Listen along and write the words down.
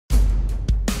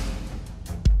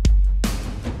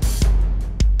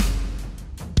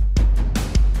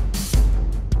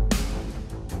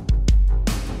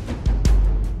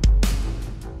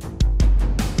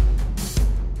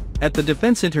At the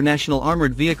Defence International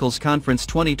Armoured Vehicles Conference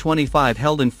 2025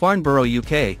 held in Farnborough,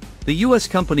 UK, the US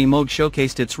company Moog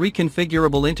showcased its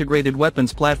Reconfigurable Integrated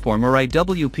Weapons Platform or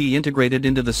IWP integrated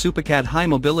into the Supacat High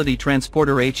Mobility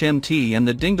Transporter HMT and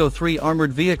the Dingo 3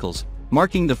 armoured vehicles,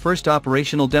 marking the first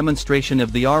operational demonstration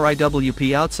of the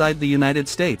RIWP outside the United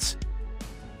States.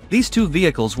 These two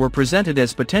vehicles were presented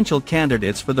as potential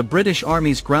candidates for the British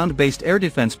Army's ground-based air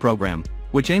defence programme,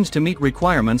 which aims to meet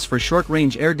requirements for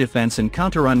short-range air defense and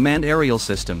counter unmanned aerial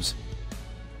systems.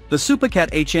 The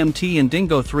Supacat HMT and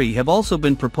Dingo 3 have also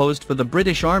been proposed for the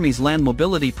British Army's Land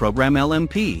Mobility Programme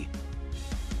LMP.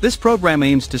 This program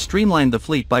aims to streamline the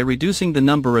fleet by reducing the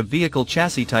number of vehicle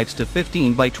chassis types to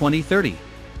 15 by 2030.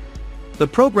 The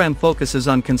program focuses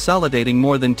on consolidating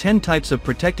more than 10 types of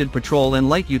protected patrol and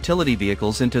light utility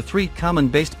vehicles into 3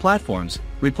 common-based platforms,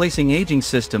 replacing aging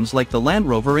systems like the Land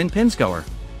Rover in Pinzgauer.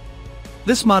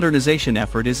 This modernization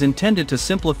effort is intended to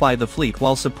simplify the fleet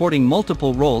while supporting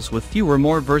multiple roles with fewer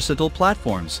more versatile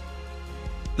platforms.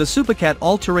 The Supacat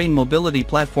All-Terrain Mobility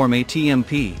Platform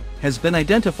ATMP has been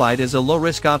identified as a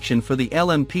low-risk option for the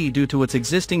LMP due to its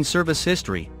existing service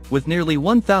history, with nearly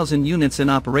 1,000 units in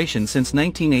operation since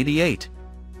 1988.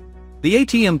 The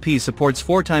ATMP supports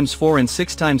 4x4 and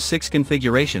 6x6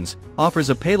 configurations, offers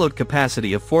a payload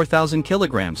capacity of 4,000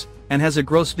 kilograms, and has a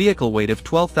gross vehicle weight of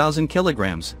 12,000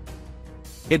 kilograms.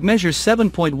 It measures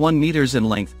 7.1 meters in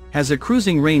length, has a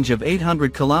cruising range of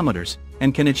 800 kilometers,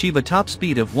 and can achieve a top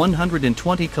speed of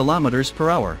 120 kilometers per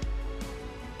hour.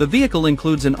 The vehicle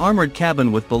includes an armored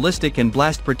cabin with ballistic and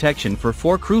blast protection for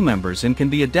 4 crew members and can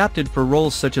be adapted for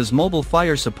roles such as mobile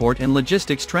fire support and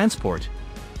logistics transport.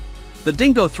 The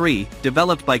Dingo 3,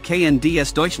 developed by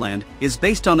KNDS Deutschland, is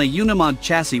based on a Unimog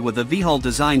chassis with a V-hull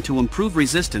designed to improve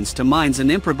resistance to mines and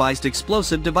improvised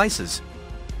explosive devices.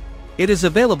 It is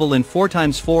available in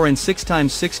 4x4 and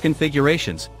 6x6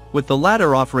 configurations, with the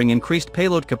latter offering increased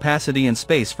payload capacity and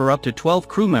space for up to 12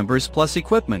 crew members plus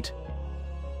equipment.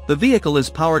 The vehicle is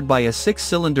powered by a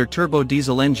 6-cylinder turbo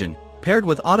diesel engine, paired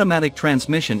with automatic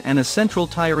transmission and a central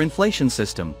tire inflation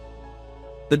system.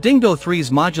 The Dingo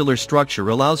 3's modular structure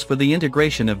allows for the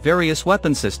integration of various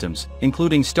weapon systems,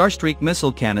 including Starstreak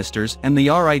missile canisters and the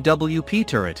RIWP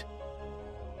turret.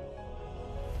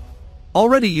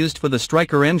 Already used for the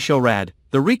Stryker M SHORAD,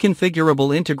 the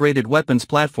Reconfigurable Integrated Weapons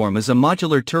Platform is a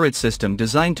modular turret system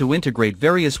designed to integrate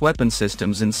various weapon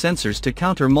systems and sensors to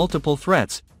counter multiple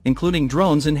threats, including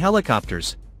drones and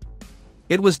helicopters.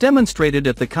 It was demonstrated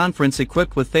at the conference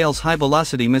equipped with Thales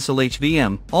High-Velocity Missile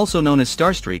HVM, also known as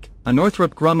Starstreak, a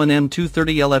Northrop Grumman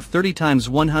M230LF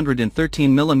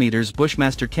 30x113mm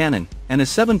Bushmaster cannon, and a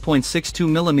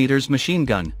 7.62mm machine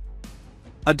gun.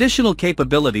 Additional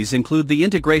capabilities include the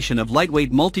integration of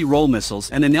lightweight multi-role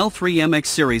missiles and an L3MX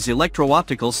series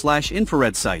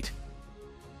electro-optical/infrared sight.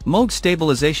 Moog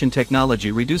stabilization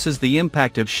technology reduces the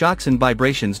impact of shocks and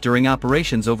vibrations during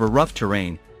operations over rough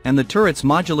terrain, and the turret's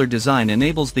modular design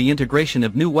enables the integration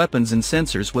of new weapons and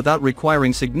sensors without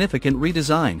requiring significant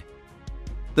redesign.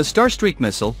 The Starstreak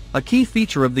missile, a key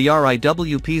feature of the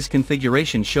RIWP's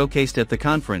configuration showcased at the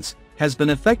conference, has been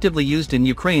effectively used in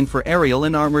Ukraine for aerial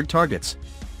and armored targets.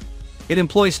 It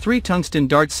employs 3 tungsten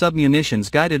dart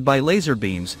submunitions guided by laser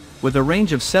beams, with a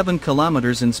range of 7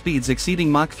 kilometers and speeds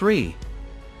exceeding Mach 3.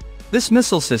 This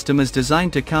missile system is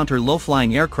designed to counter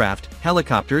low-flying aircraft,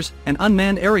 helicopters, and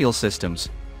unmanned aerial systems.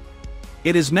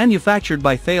 It is manufactured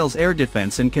by Thales Air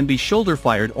Defense and can be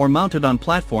shoulder-fired or mounted on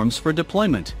platforms for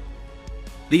deployment.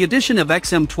 The addition of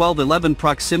XM1211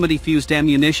 proximity-fused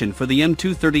ammunition for the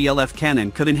M230LF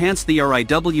cannon could enhance the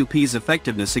RIWP's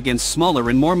effectiveness against smaller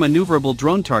and more maneuverable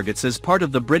drone targets as part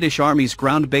of the British Army's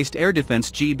Ground-Based Air Defence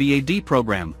GBAD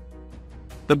program.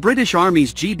 The British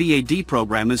Army's GBAD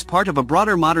program is part of a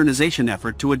broader modernization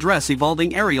effort to address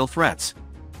evolving aerial threats.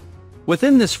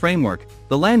 Within this framework,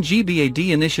 the Land GBAD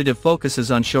initiative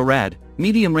focuses on SHORAD,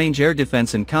 medium-range air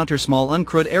defense and counter-small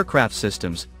uncrewed aircraft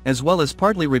systems, as well as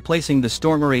partly replacing the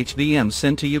Stormer HVM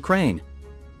sent to Ukraine.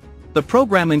 The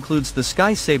program includes the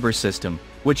Sky Sabre system,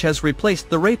 which has replaced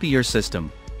the Rapier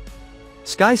system.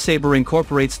 Sky Sabre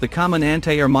incorporates the Common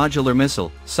Anti-Air Modular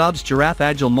Missile, Saab's Giraffe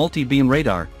Agile Multi-Beam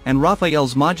Radar, and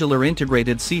Rafael's modular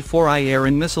integrated C4I air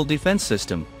and missile defense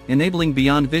system, enabling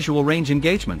beyond visual range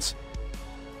engagements.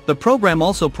 The program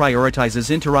also prioritizes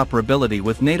interoperability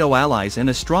with NATO allies and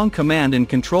a strong command and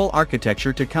control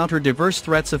architecture to counter diverse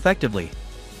threats effectively.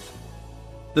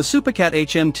 The Supacat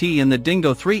HMT and the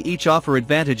Dingo 3 each offer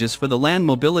advantages for the Land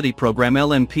Mobility Program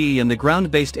LMP and the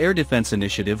Ground-Based Air Defense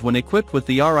Initiative when equipped with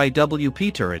the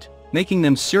RIWP turret, making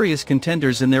them serious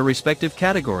contenders in their respective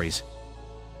categories.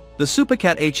 The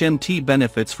Supacat HMT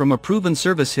benefits from a proven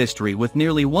service history with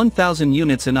nearly 1,000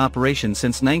 units in operation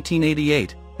since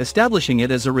 1988, establishing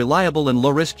it as a reliable and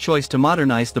low-risk choice to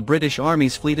modernize the British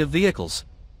Army's fleet of vehicles.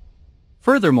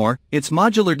 Furthermore, its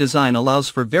modular design allows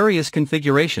for various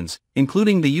configurations,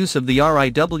 including the use of the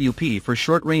RIWP for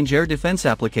short-range air defense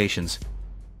applications.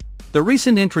 The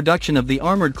recent introduction of the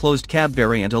armored closed cab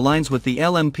variant aligns with the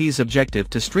LMP's objective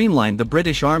to streamline the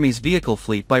British Army's vehicle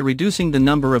fleet by reducing the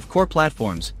number of core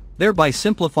platforms, thereby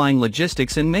simplifying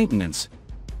logistics and maintenance.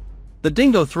 The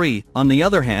Dingo 3, on the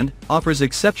other hand, offers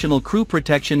exceptional crew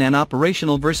protection and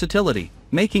operational versatility,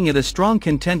 making it a strong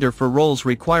contender for roles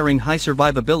requiring high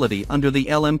survivability under the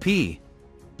LMP.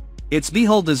 Its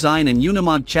V-hull design and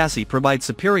Unimog chassis provide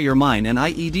superior mine and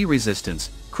IED resistance,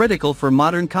 critical for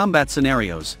modern combat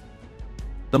scenarios.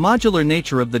 The modular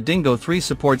nature of the Dingo 3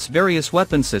 supports various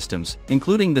weapon systems,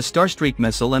 including the Starstreak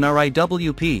missile and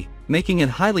RIWP, making it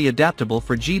highly adaptable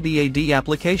for GBAD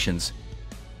applications.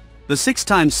 The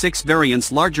 6x6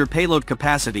 variant's larger payload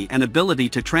capacity and ability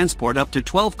to transport up to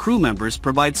 12 crew members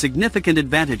provide significant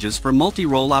advantages for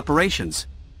multi-role operations.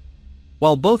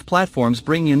 While both platforms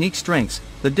bring unique strengths,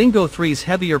 the Dingo 3's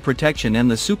heavier protection and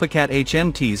the Supacat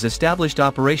HMT's established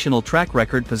operational track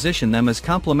record position them as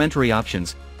complementary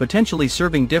options, potentially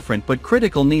serving different but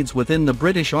critical needs within the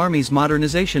British Army's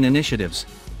modernization initiatives.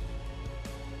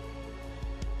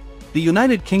 The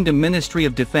United Kingdom Ministry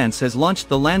of Defence has launched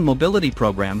the Land Mobility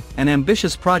Programme, an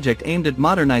ambitious project aimed at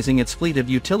modernising its fleet of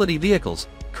utility vehicles,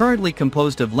 currently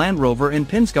composed of Land Rover and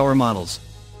Pinzgauer models.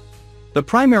 The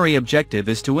primary objective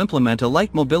is to implement a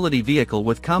light mobility vehicle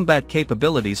with combat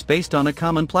capabilities based on a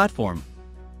common platform.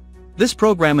 This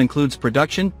program includes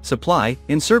production, supply,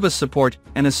 in-service support,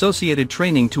 and associated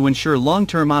training to ensure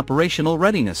long-term operational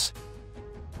readiness.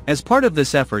 As part of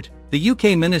this effort, the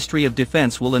UK Ministry of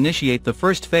Defence will initiate the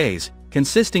first phase,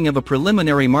 consisting of a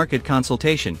preliminary market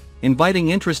consultation, inviting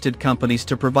interested companies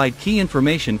to provide key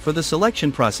information for the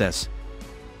selection process.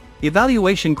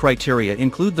 Evaluation criteria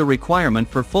include the requirement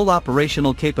for full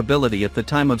operational capability at the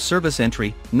time of service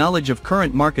entry, knowledge of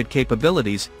current market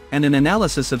capabilities, and an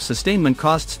analysis of sustainment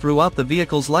costs throughout the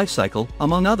vehicle's lifecycle,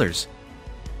 among others.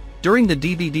 During the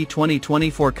DVD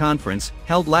 2024 conference,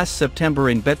 held last September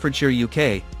in Bedfordshire,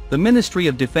 UK, the Ministry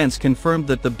of Defence confirmed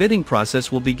that the bidding process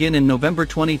will begin in November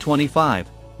 2025,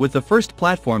 with the first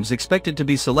platforms expected to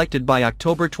be selected by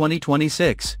October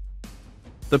 2026.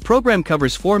 The program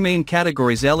covers four main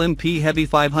categories: LMP Heavy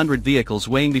 500 vehicles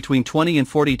weighing between 20 and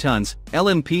 40 tons,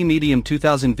 LMP Medium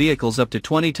 2000 vehicles up to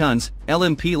 20 tons,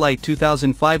 LMP Light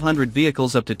 2500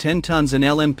 vehicles up to 10 tons and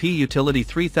LMP Utility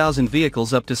 3000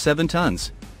 vehicles up to 7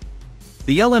 tons.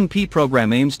 The LMP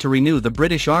program aims to renew the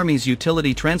British Army's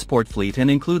utility transport fleet and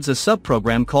includes a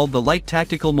sub-program called the Light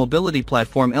Tactical Mobility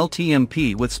Platform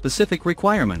 (LTMP) with specific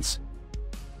requirements.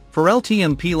 For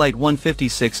LTMP Light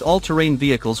 156 all-terrain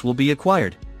vehicles will be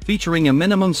acquired, featuring a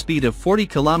minimum speed of 40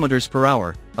 km per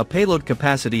hour, a payload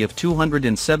capacity of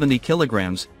 270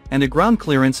 kg, and a ground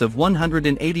clearance of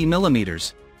 180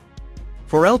 mm.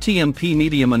 For LTMP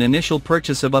Medium, an initial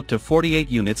purchase of up to 48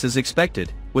 units is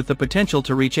expected, with the potential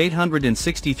to reach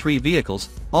 863 vehicles,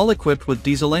 all equipped with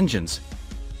diesel engines.